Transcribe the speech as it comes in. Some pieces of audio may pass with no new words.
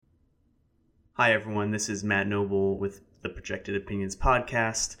Hi, everyone. This is Matt Noble with the Projected Opinions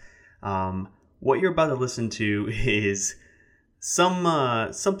podcast. What you're about to listen to is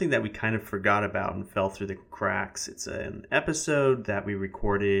something that we kind of forgot about and fell through the cracks. It's an episode that we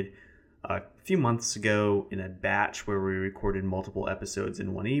recorded a few months ago in a batch where we recorded multiple episodes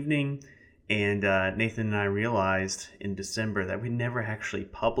in one evening. And Nathan and I realized in December that we never actually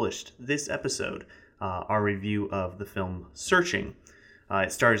published this episode, our review of the film Searching.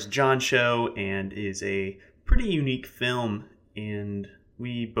 It stars John Cho and is a pretty unique film, and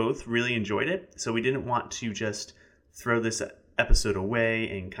we both really enjoyed it. So we didn't want to just throw this episode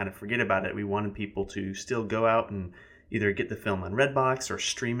away and kind of forget about it. We wanted people to still go out and either get the film on Redbox or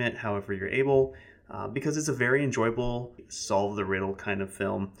stream it however you're able, because it's a very enjoyable, solve the riddle kind of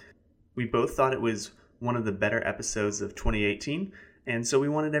film. We both thought it was one of the better episodes of 2018, and so we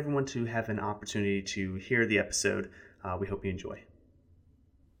wanted everyone to have an opportunity to hear the episode. We hope you enjoy.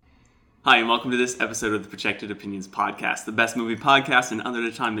 Hi, and welcome to this episode of the Projected Opinions podcast, the best movie podcast and under the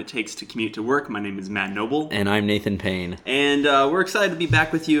time it takes to commute to work. My name is Matt Noble. And I'm Nathan Payne. And we're excited to be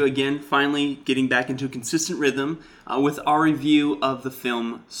back with you again, finally getting back into a consistent rhythm with our review of the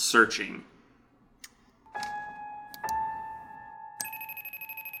film Searching.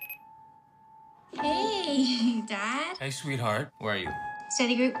 Hey, Dad. Hey, sweetheart. Where are you?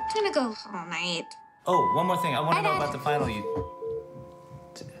 Study group. Gonna go all night. Oh, one more thing. I want to Bye, know Dad. about the final you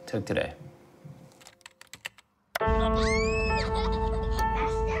took today. I'm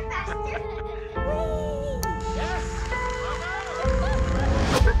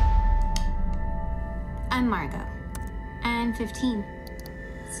Margot. I'm 15.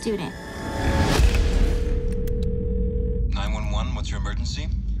 Student. 911, what's your emergency?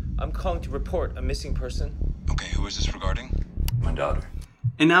 I'm calling to report a missing person. Okay, who is this regarding? My daughter.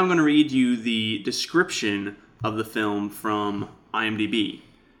 And now I'm going to read you the description of the film from IMDb.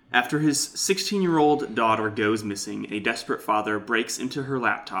 After his 16-year-old daughter goes missing, a desperate father breaks into her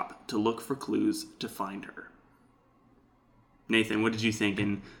laptop to look for clues to find her. Nathan, what did you think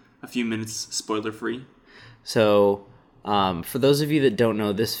in a few minutes, spoiler-free? So, for those of you that don't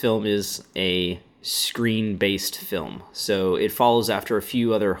know, this film is a screen-based film. So it follows after a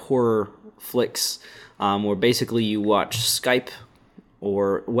few other horror flicks where basically you watch Skype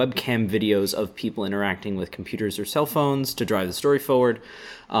or webcam videos of people interacting with computers or cell phones to drive the story forward.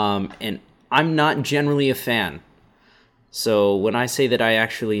 And I'm not generally a fan. So when I say that I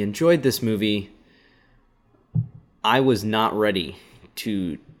actually enjoyed this movie, I was not ready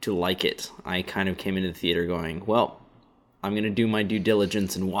to like it. I kind of came into the theater going, well, I'm going to do my due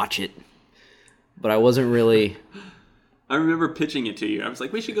diligence and watch it. But I wasn't really... I remember pitching it to you. I was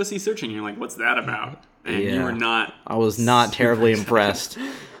like, we should go see Searching. And you're like, what's that about? And you were not... I was not terribly impressed.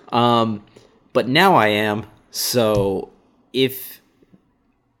 But now I am. So if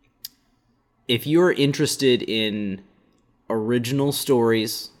you're interested in original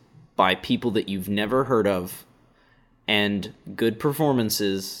stories by people that you've never heard of and good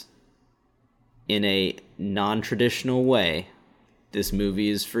performances in a non-traditional way, this movie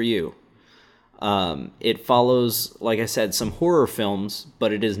is for you. It follows, like I said, some horror films,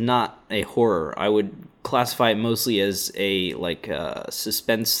 but it is not a horror. I would classify it mostly as a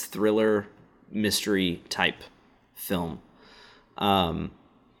suspense thriller mystery type film. And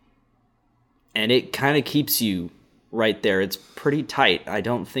it kind of keeps you right there. It's pretty tight. I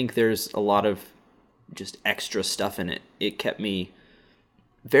don't think there's a lot of just extra stuff in it. It kept me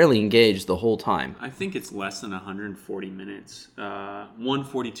fairly engaged the whole time. I think it's less than 140 minutes.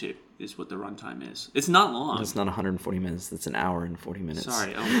 142 is what the runtime is. It's not long. It's not 140 minutes. It's an hour and 40 minutes.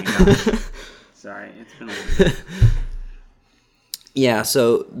 Sorry. Oh my god. Sorry. It's been a little bit. Yeah,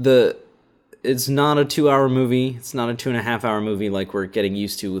 so it's not a 2-hour movie. It's not a 2.5-hour movie like we're getting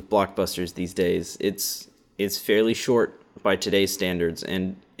used to with blockbusters these days. It's fairly short by today's standards,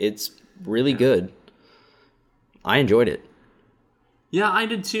 and it's really good. I enjoyed it. Yeah, I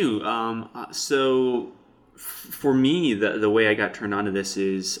did too. So for me, the way I got turned on to this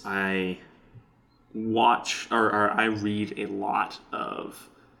is I watch or I read a lot of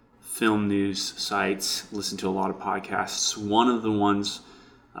film news sites, listen to a lot of podcasts. One of the ones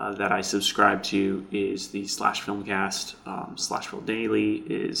that I subscribe to is the Slash Filmcast. Slashville Daily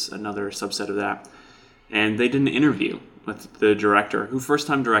is another subset of that. And they did an interview with the director,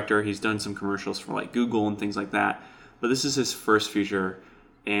 first-time director. He's done some commercials for like Google and things like that. But this is his first feature,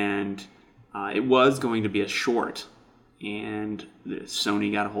 and it was going to be a short. And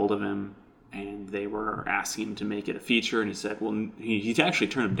Sony got a hold of him, and they were asking him to make it a feature. And he said, well, he actually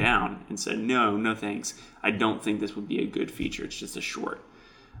turned him down and said, no thanks. I don't think this would be a good feature. It's just a short.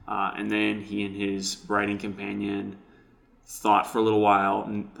 And then he and his writing companion thought for a little while,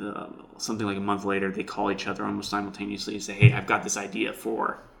 and something like a month later, they call each other almost simultaneously and say, hey, I've got this idea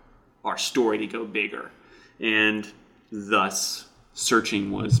for our story to go bigger. And thus,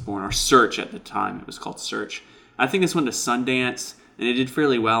 Searching was born, or Search at the time. It was called Search. I think this went to Sundance, and it did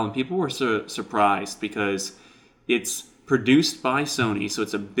fairly well, and people were surprised because it's produced by Sony, so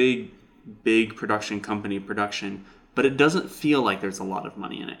it's a big production company production, but it doesn't feel like there's a lot of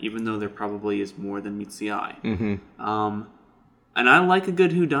money in it, even though there probably is more than meets the eye. Mm-hmm. And I like a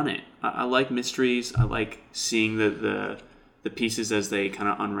good whodunit. I like mysteries. I like seeing the pieces as they kind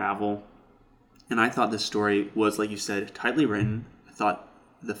of unravel. And I thought this story was, like you said, tightly written. I thought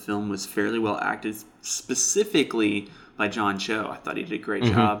the film was fairly well acted, specifically by John Cho. I thought he did a great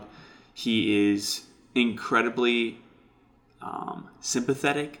job. He is incredibly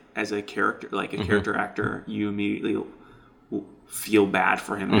sympathetic as a character, like a character actor. You immediately feel bad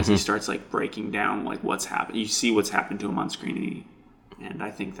for him as he starts like breaking down like what's happened. You see what's happened to him on screen, and I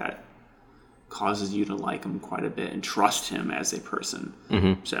think that causes you to like him quite a bit and trust him as a person.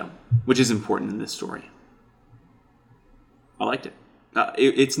 So, which is important in this story. I liked it.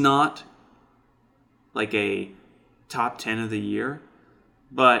 It's not like a top 10 of the year,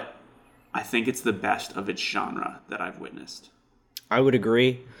 but I think it's the best of its genre that I've witnessed. I would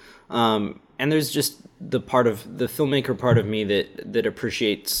agree. And there's just the filmmaker part of me that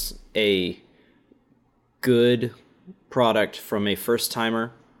appreciates a good product from a first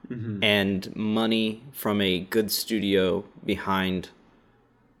timer and money from a good studio behind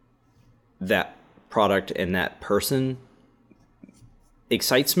that product and that person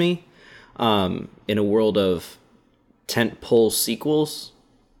excites me. In a world of tentpole sequels,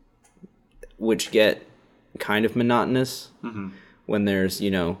 which get kind of monotonous when there's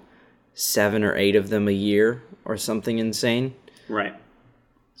 7 or 8 of them a year or something insane. Right.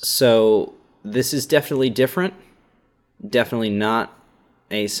 So this is definitely different. Definitely not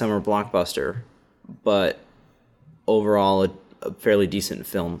a summer blockbuster, but overall a fairly decent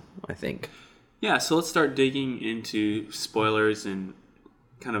film, I think. Yeah, so let's start digging into spoilers and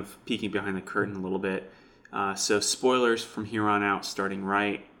kind of peeking behind the curtain a little bit. So spoilers from here on out, starting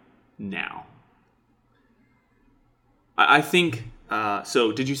right now. I think...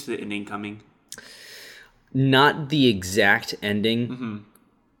 so did you see the ending coming? Not the exact ending.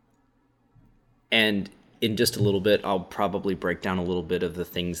 And in just a little bit, I'll probably break down a little bit of the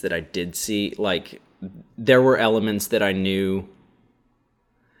things that I did see. Like, there were elements that I knew.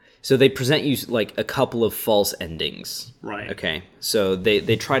 So they present you like a couple of false endings. Right. Okay. So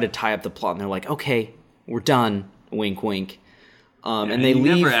they try to tie up the plot, and they're like, okay, we're done. Wink, wink. And they leave.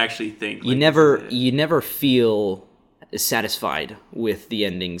 You never actually think. You never feel satisfied with the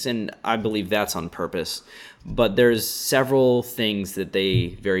endings, and I believe that's on purpose. But there's several things that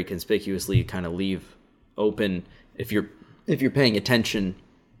they very conspicuously kind of leave open. If you're paying attention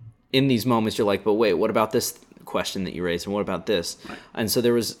in these moments, you're like, but wait, what about this question that you raised, and what about this? Right. And so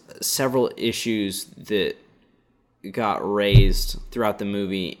there was several issues that got raised throughout the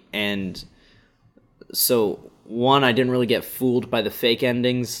movie, and so one, I didn't really get fooled by the fake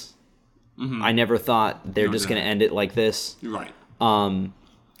endings. I never thought they're just going to end it like this. Right. And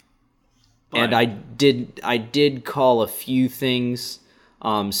I did call a few things.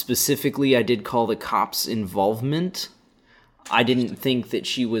 Specifically, I did call the cop's involvement. I didn't think that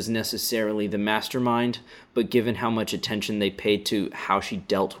she was necessarily the mastermind, but given how much attention they paid to how she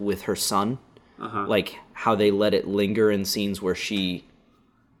dealt with her son, like how they let it linger in scenes where she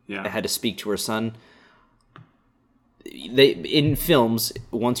had to speak to her son. In films,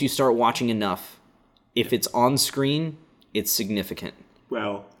 once you start watching enough, if it's on screen, it's significant.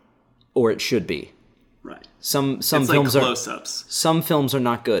 Well, or it should be. Right. Some it's films like are close-ups. Some films are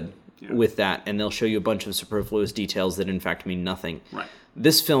not good with that, and they'll show you a bunch of superfluous details that in fact mean nothing. Right.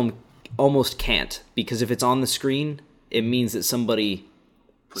 This film almost can't, because if it's on the screen, it means that somebody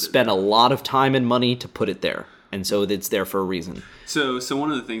spent a lot of time and money to put it there. And so it's there for a reason. So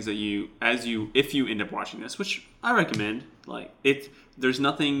one of the things that if you end up watching this, which I recommend, there's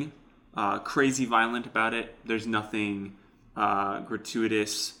nothing crazy violent about it. There's nothing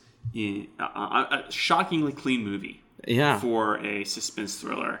gratuitous. A shockingly clean movie. Yeah. For a suspense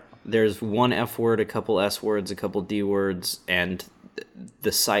thriller. There's one F word, a couple S words, a couple D words, and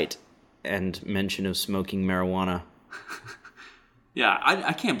the sight and mention of smoking marijuana. Yeah,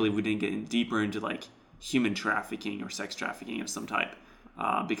 I can't believe we didn't get deeper into human trafficking or sex trafficking of some type,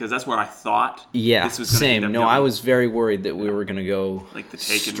 because that's where I thought this was going to end up going. I was very worried that we were going to go the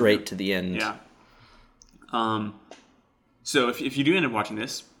Taken straight to the end. Yeah. So if you do end up watching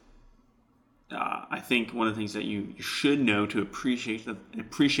this, I think one of the things that you should know to appreciate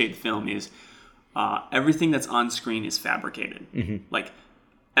the film is everything that's on screen is fabricated. Like,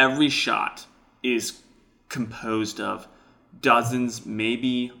 every shot is composed of dozens,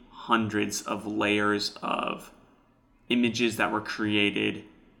 maybe hundreds of layers of images that were created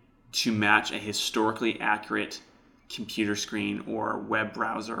to match a historically accurate computer screen or web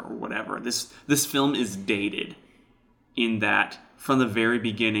browser or whatever. This film is dated in that from the very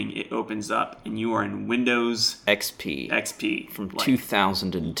beginning it opens up and you are in Windows XP from like,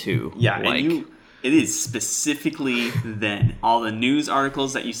 2002. Yeah, like, and it is specifically then. All the news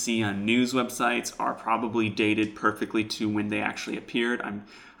articles that you see on news websites are probably dated perfectly to when they actually appeared.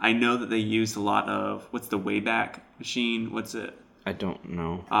 I know that they used a lot of, what's the Wayback Machine? What's it? I don't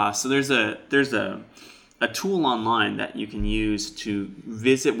know. So there's a tool online that you can use to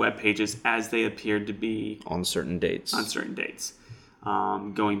visit web pages as they appeared to be On certain dates.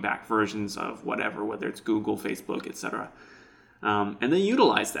 Going back versions of whatever, whether it's Google, Facebook, etc. And they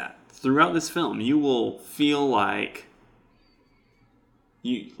utilize that throughout this film. You will feel like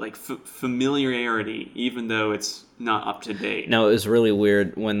familiarity, even though it's not up to date. No, it was really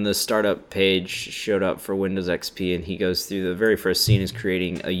weird when the startup page showed up for Windows XP, and he goes through the very first scene is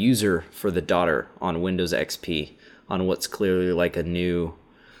creating a user for the daughter on Windows XP on what's clearly like a new,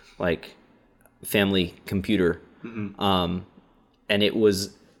 like, family computer. And it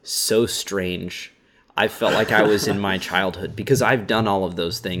was so strange. I felt like I was in my childhood because I've done all of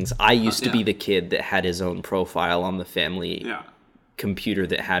those things. I used to be the kid that had his own profile on the family computer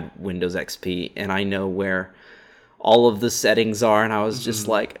that had Windows XP, and I know where all of the settings are, and I was just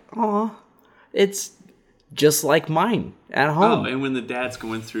like, oh, it's just like mine at home. Oh, and when the dad's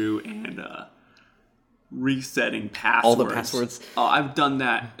going through and resetting passwords. All the passwords. Oh, I've done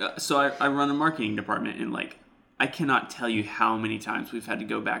that. So I run a marketing department, and like, I cannot tell you how many times we've had to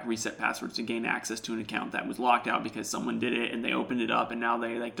go back, reset passwords to gain access to an account that was locked out because someone did it and they opened it up and now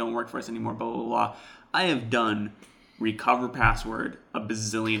they like don't work for us anymore, blah, blah, blah. I have done recover password a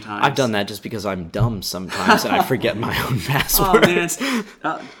bazillion times. I've done that just because I'm dumb sometimes and I forget my own password. Oh, man.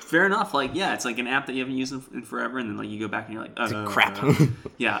 Fair enough. Like, yeah, it's like an app that you haven't used in forever, and then like you go back and you're like, crap.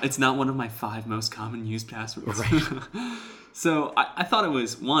 Yeah, it's not one of my 5 most common used passwords. Right. So I thought it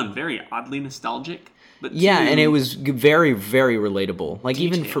was, one, very oddly nostalgic. But yeah, two, and it was very, very relatable. Like,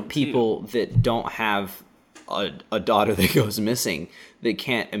 even for detailed, people that don't have a daughter that goes missing, that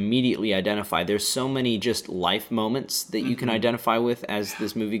can't immediately identify. There's so many just life moments that you can identify with as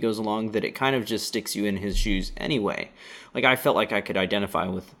this movie goes along that it kind of just sticks you in his shoes anyway. Like, I felt like I could identify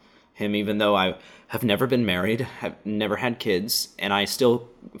with him even though I have never been married, have never had kids, and I still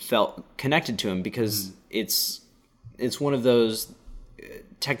felt connected to him because it's one of those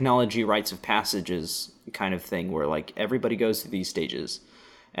technology rites of passages kind of thing where like everybody goes through these stages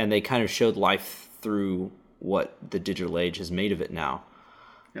and they kind of showed life through what the digital age has made of it now.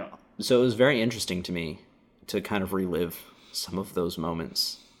 Yeah. So it was very interesting to me to kind of relive some of those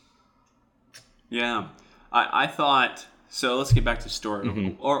moments. Yeah. I thought, so let's get back to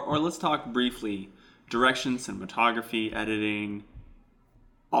story. Or let's talk briefly direction, cinematography, editing,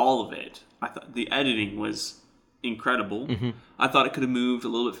 all of it. I thought the editing was incredible. I thought it could have moved a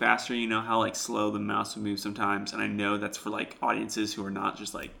little bit faster. You know how like slow the mouse would move sometimes, and I know that's for like audiences who are not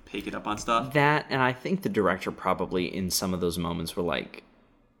just like picking up on stuff. That, and I think the director probably in some of those moments were like,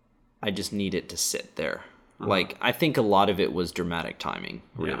 I just need it to sit there. Like, I think a lot of it was dramatic timing,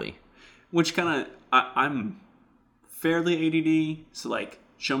 really. Yeah. Which kind of, I'm fairly ADD, so like,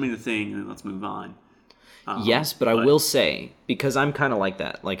 show me the thing and then let's move on. Yes, but I will say, because I'm kind of like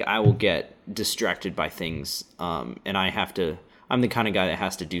that, like I will get distracted by things, and I'm the kind of guy that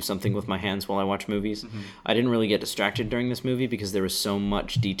has to do something with my hands while I watch movies. I didn't really get distracted during this movie because there was so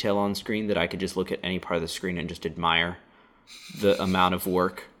much detail on screen that I could just look at any part of the screen and just admire the amount of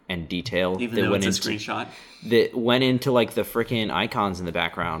work and detail Even that though went it's into a screenshot. that went into like the freaking icons in the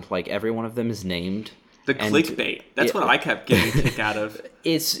background. Like every one of them is named. The clickbait. That's what I kept getting a kick out of.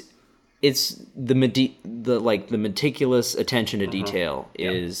 It's the meticulous attention to detail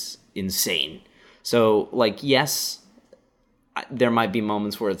is insane. So like, yes, there might be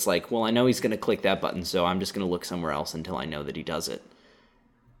moments where it's like, well, I know he's going to click that button, so I'm just going to look somewhere else until I know that he does it.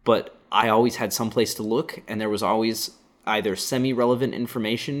 But I always had some place to look, and there was always either semi-relevant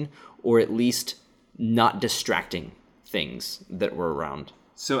information or at least not distracting things that were around.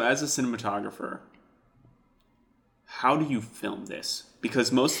 So as a cinematographer, how do you film this?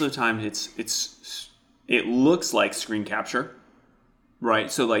 Because most of the time it looks like screen capture,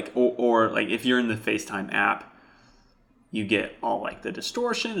 right? So like, or like if you're in the FaceTime app, you get all like the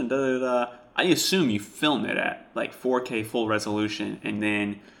distortion and da-da-da. I assume you film it at like 4K full resolution, and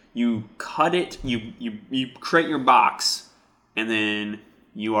then you cut it, you create your box, and then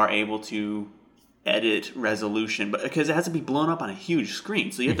you are able to edit resolution, but because it has to be blown up on a huge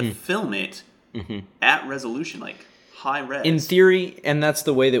screen, so you have to film it at resolution, like high res. In theory, and that's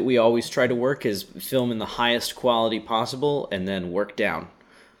the way that we always try to work, is film in the highest quality possible and then work down.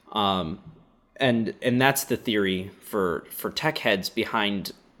 And that's the theory for tech heads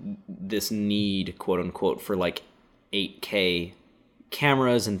behind this need, quote unquote, for like 8K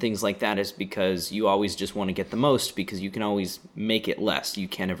cameras and things like that, is because you always just want to get the most, because you can always make it less. You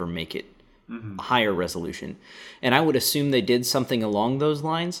can't ever make it a higher resolution. And I would assume they did something along those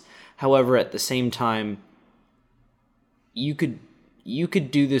lines. However, at the same time, you could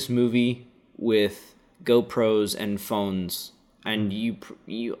do this movie with GoPros and phones, and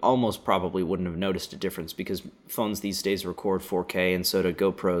you almost probably wouldn't have noticed a difference, because phones these days record 4K, and so do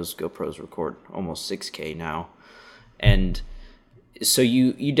GoPros. GoPros record almost 6K now. And so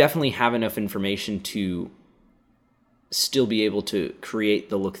you definitely have enough information to still be able to create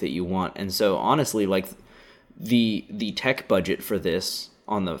the look that you want. And so honestly, like the tech budget for this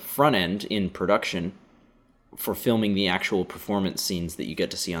on the front end in production for filming the actual performance scenes that you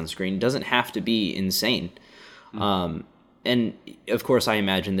get to see on screen doesn't have to be insane. And of course, I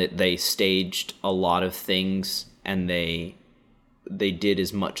imagine that they staged a lot of things and they did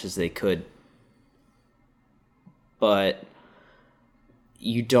as much as they could. But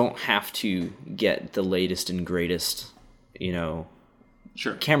you don't have to get the latest and greatest,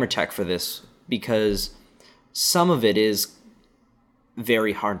 camera tech for this, because some of it is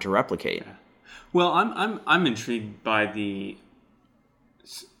very hard to replicate. Well, I'm intrigued by the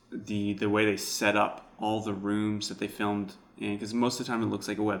way they set up all the rooms that they filmed in, because most of the time it looks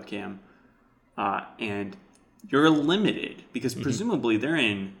like a webcam, and you're limited because presumably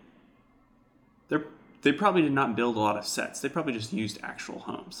they probably did not build a lot of sets. They probably just used actual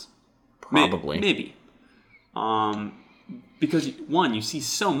homes. Probably. Maybe. Because, one, you see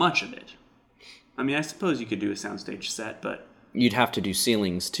so much of it. I mean, I suppose you could do a soundstage set, but... You'd have to do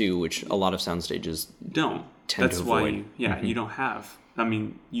ceilings, too, which a lot of soundstages don't. Tend That's to why, avoid. you don't have... I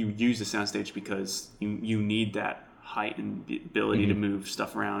mean, you use a soundstage because you need that height and ability to move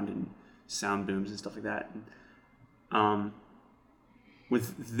stuff around and sound booms and stuff like that. And,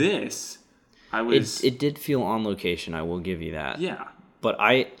 with this... It did feel on location, I will give you that. Yeah. But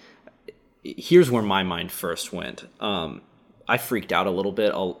here's where my mind first went. I freaked out a little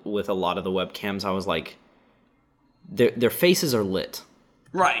bit with a lot of the webcams. I was like, their faces are lit.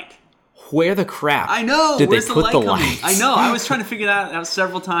 Right. Where the crap I know. did Where's they put the the light coming? lights? I know. I was trying to figure that out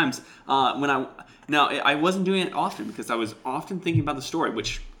several times. I wasn't doing it often because I was often thinking about the story,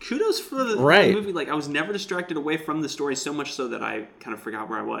 which kudos for the movie. Like, I was never distracted away from the story, so much so that I kind of forgot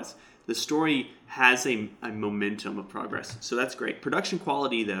where I was. The story has a momentum of progress, so that's great. Production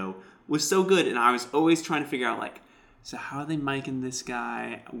quality, though, was so good, and I was always trying to figure out, like, so how are they miking this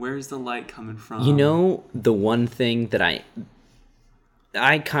guy? Where's the light coming from? The one thing that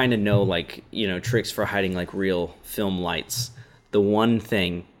I kind of know, like, tricks for hiding, like, real film lights. The one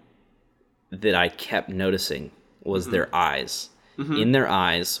thing that I kept noticing was their eyes. In their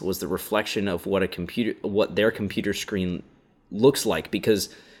eyes was the reflection of what their computer screen looks like, because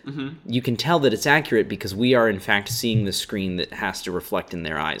you can tell that it's accurate because we are in fact seeing the screen that has to reflect in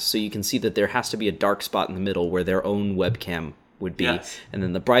their eyes. So you can see that there has to be a dark spot in the middle where their own webcam would be, and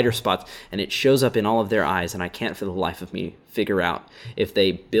then the brighter spots, and it shows up in all of their eyes, and I can't for the life of me figure out if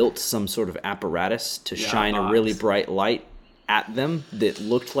they built some sort of apparatus to shine a really bright light at them that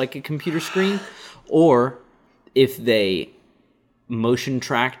looked like a computer screen, or if they motion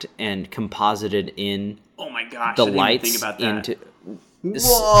tracked and composited in the lights into... Whoa!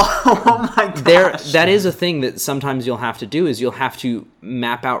 Oh my gosh! That is a thing that sometimes you'll have to do, is you'll have to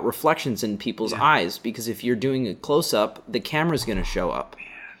map out reflections in people's eyes, because if you're doing a close-up, the camera's going to show up.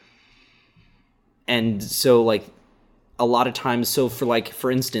 And so, like, a lot of times,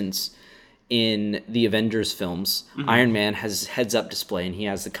 for instance, in the Avengers films, Iron Man has heads-up display, and he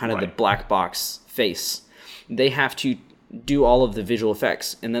has the black box face. They have to do all of the visual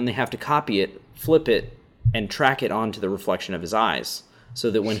effects, and then they have to copy it, flip it, and track it onto the reflection of his eyes, so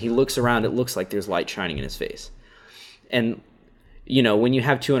that when he looks around, it looks like there's light shining in his face. And, when you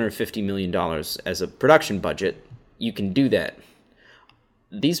have $250 million as a production budget, you can do that.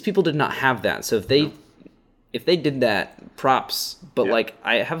 These people did not have that. So if they did that, props. But,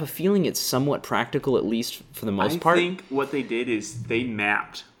 I have a feeling it's somewhat practical, at least for the most part. I think what they did is they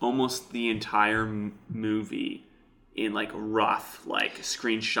mapped almost the entire movie in, rough,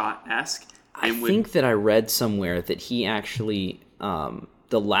 screenshot-esque. I think that I read somewhere that he actually,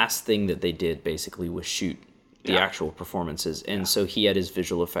 the last thing that they did basically was shoot the actual performances. And so he had his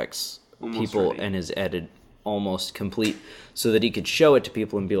visual effects people and his almost complete so that he could show it to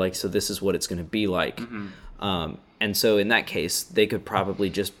people and be like, so this is what it's going to be like. And so in that case, they could probably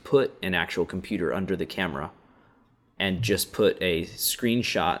just put an actual computer under the camera and just put a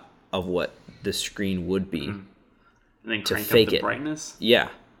screenshot of what the screen would be. And then to crank fake up the it. brightness. Yeah.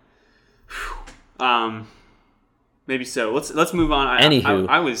 Maybe so. Let's move on. Anywho,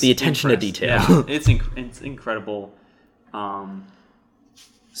 I was the attention to impressed. detail. Yeah, it's incredible.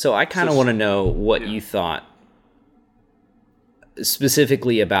 So I kind of want to know what you thought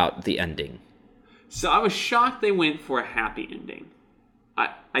specifically about the ending. So I was shocked they went for a happy ending.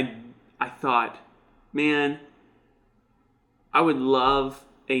 I thought, man, I would love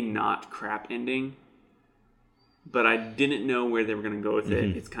a not crap ending, but I didn't know where they were going to go with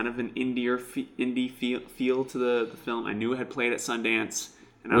it. It's kind of an indie feel to the film. I knew it had played at Sundance,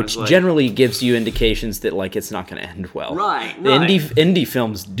 and Which I was like, generally gives you indications that like it's not going to end well. Right. The indie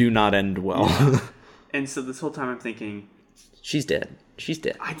films do not end well. And so this whole time I'm thinking, She's dead. She's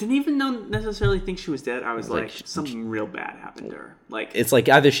dead. I didn't even necessarily think she was dead. I was like, like, something real bad happened to her. Like, It's like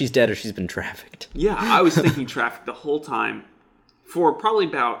either she's dead or she's been trafficked. yeah, I was thinking traffic the whole time. For probably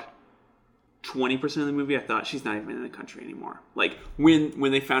about 20% of the movie, I thought she's not even in the country anymore. Like,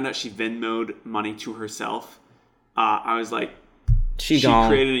 when they found out she Venmo'd money to herself, I was like, She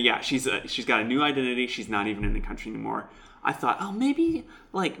gone. She's got a new identity. She's not even in the country anymore. I thought, oh, maybe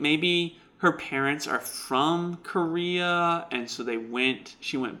her parents are from Korea, and so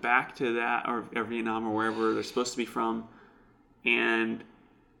she went back to that, or Vietnam, or wherever they're supposed to be from, and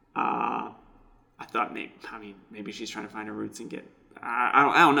I thought maybe she's trying to find her roots and get.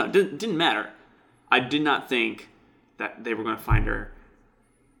 I don't know. It didn't matter. I did not think that they were going to find her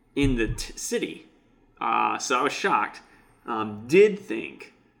in the city, so I was shocked. Did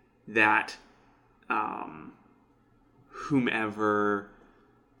think that whomever,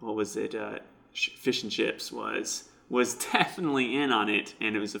 what was it, Fish and Chips was definitely in on it,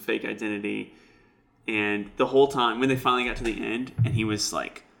 and it was a fake identity. And the whole time, when they finally got to the end, and he was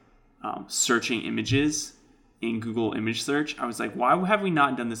like searching images in Google image search, I was like, why have we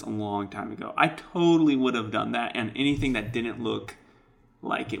not done this a long time ago? I totally would have done that, and anything that didn't look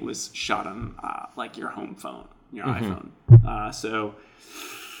like it was shot on like your home phone, your iPhone. So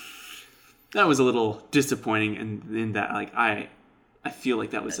that was a little disappointing, and in that, like, I feel like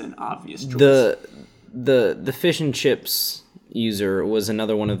that was an obvious choice. The Fish and Chips user was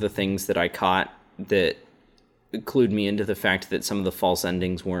another one of the things that I caught that clued me into the fact that some of the false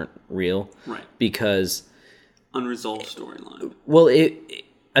endings weren't real. Right. Because Unresolved storyline. well,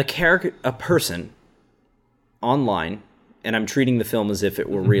 a person online, and I'm treating the film as if it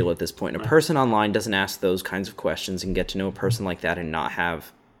were real at this point. A person online doesn't ask those kinds of questions and get to know a person like that and not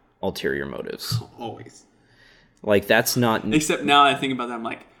have ulterior motives. Always. Like, that's not... Except now I think about that, I'm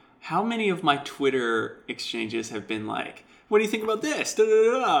like, how many of my Twitter exchanges have been like, what do you think about this? Da,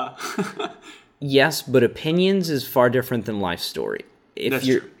 da, da, da. Yes, but opinions is far different than life story. That's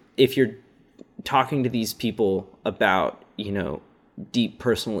true. If you're talking to these people about, deep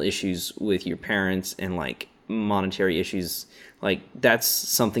personal issues with your parents and like monetary issues, like that's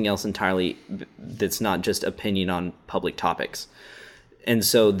something else entirely that's not just opinion on public topics. And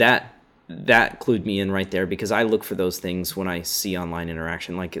so that clued me in right there, because I look for those things when I see online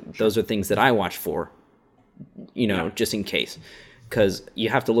interaction. Like, those are things that I watch for, just in case. Because you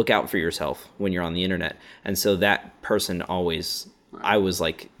have to look out for yourself when you're on the internet. And so that person always, I was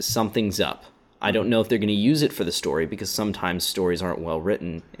like, something's up. I don't know if they're going to use it for the story, because sometimes stories aren't well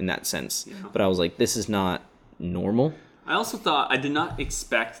written in that sense. Yeah. But I was like, this is not normal. I also thought, I did not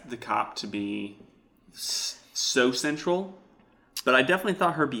expect the cop to be so central, but I definitely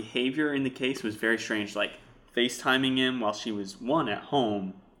thought her behavior in the case was very strange. Like, FaceTiming him while she was, at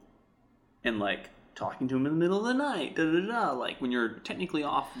home, and like, talking to him in the middle of the night, like when you're technically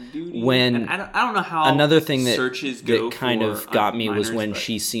off duty. When I don't know how another thing that searches go that kind of got me was when but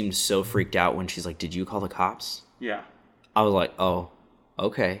she seemed so freaked out when she's like, "Did you call the cops?" Yeah, I was like, "Oh,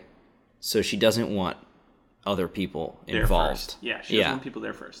 okay." So she doesn't want other people there involved. First. Yeah, she doesn't want people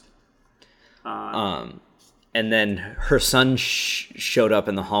there first. And then her son showed up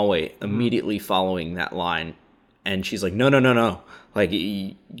in the hallway immediately following that line, and she's like, "No. Like,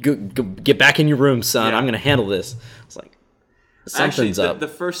 go get back in your room, son. Yeah. I'm going to handle this." It's like, something's Actually, up.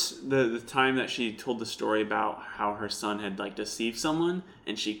 The time that she told the story about how her son had like deceived someone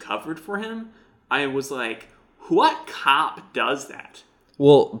and she covered for him, I was like, what cop does that?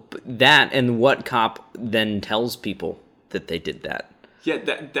 Well, that, and what cop then tells people that they did that?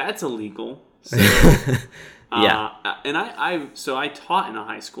 Yeah, that's illegal. So, yeah. And I taught in a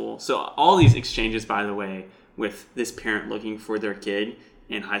high school. So all these exchanges, by the way, with this parent looking for their kid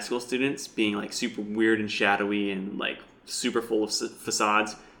and high school students being like super weird and shadowy and like super full of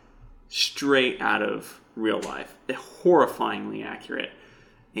facades, straight out of real life. They're horrifyingly accurate.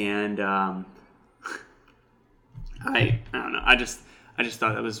 And I don't know. I just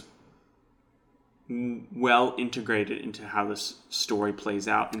thought that was well integrated into how this story plays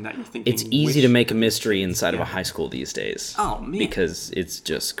out, and that you're thinking It's easy to make a mystery inside of a high school these days. Oh, man. Because it's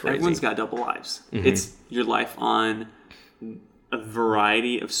just crazy. Everyone's got double lives. It's your life on a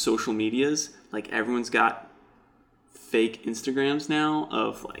variety of social medias. Like, everyone's got fake Instagrams now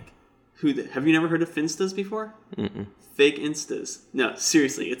of like have you never heard of Finstas before? Mm-mm. Fake Instas. No,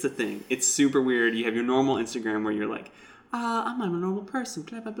 seriously, it's a thing. It's super weird. You have your normal Instagram where you're like, I'm a normal person,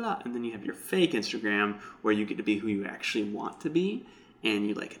 blah, blah, blah. And then you have your fake Instagram where you get to be who you actually want to be. And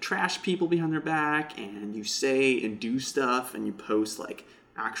you like trash people behind their back, and you say and do stuff, and you post like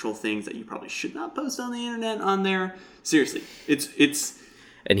actual things that you probably should not post on the internet on there. Seriously, it's.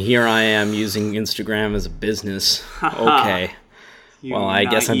 And here I am using Instagram as a business. Okay. Well, I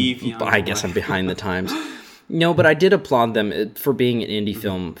guess I'm behind the times. No, but I did applaud them for being an indie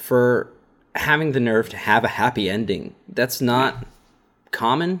film, for having the nerve to have a happy ending. That's not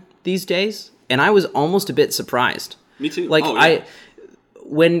common these days, and I was almost a bit surprised. Me too. Like,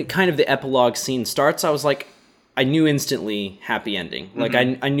 when kind of the epilogue scene starts, I was like, I knew instantly happy ending. Like,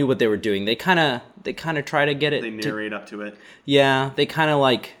 I knew what they were doing. They kind of try to get it. They narrate up to it. Yeah, they kind of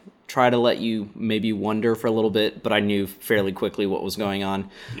like try to let you maybe wonder for a little bit, but I knew fairly quickly what was going on.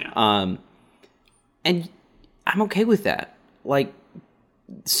 Yeah. And I'm okay with that. Like,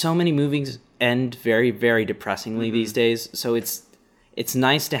 so many movies end very, very depressingly these days. So it's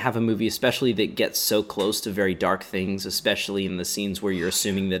nice to have a movie, especially that gets so close to very dark things, especially in the scenes where you're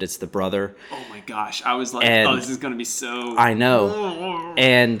assuming that it's the brother. Oh my gosh. I was like, this is going to be so... I know.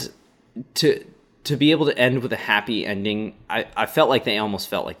 And to be able to end with a happy ending, I felt like they almost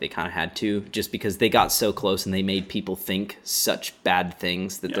felt like they kind of had to, just because they got so close and they made people think such bad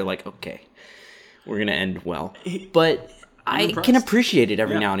things that they're like, okay, we're going to end well. But I can appreciate it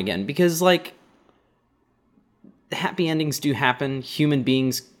every now and again, because like, happy endings do happen. Human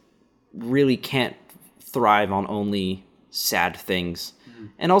beings really can't thrive on only sad things.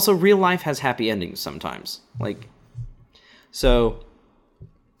 And also, real life has happy endings sometimes. Like, so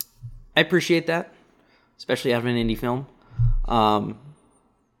I appreciate that, especially out of an indie film,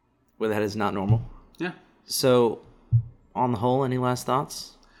 where that is not normal. Yeah. So, on the whole, any last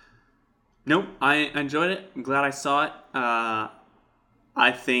thoughts? Nope, I enjoyed it. I'm glad I saw it.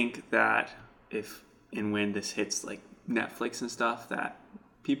 I think that if and when this hits like Netflix and stuff, that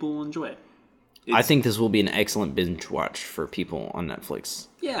people will enjoy it. I think this will be an excellent binge watch for people on Netflix.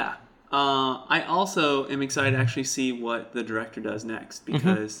 Yeah. I also am excited to actually see what the director does next,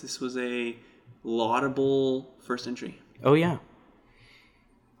 because this was a laudable first entry. Oh, yeah.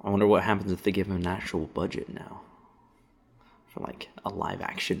 I wonder what happens if they give him an actual budget now for like a live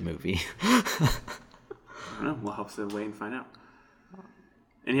action movie. I don't know. We'll have to wait and find out.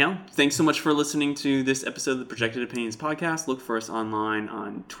 Anyhow, thanks so much for listening to this episode of the Projected Opinions podcast. Look for us online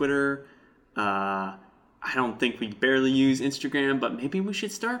on Twitter. I don't think we barely use Instagram, but maybe we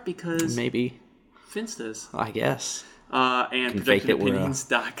should start, because maybe Finstas. I guess. And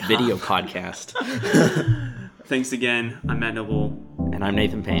projectedopinions.com. Video podcast. Thanks again. I'm Matt Noble. And I'm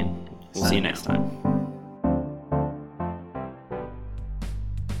Nathan Payne. We'll see you next time.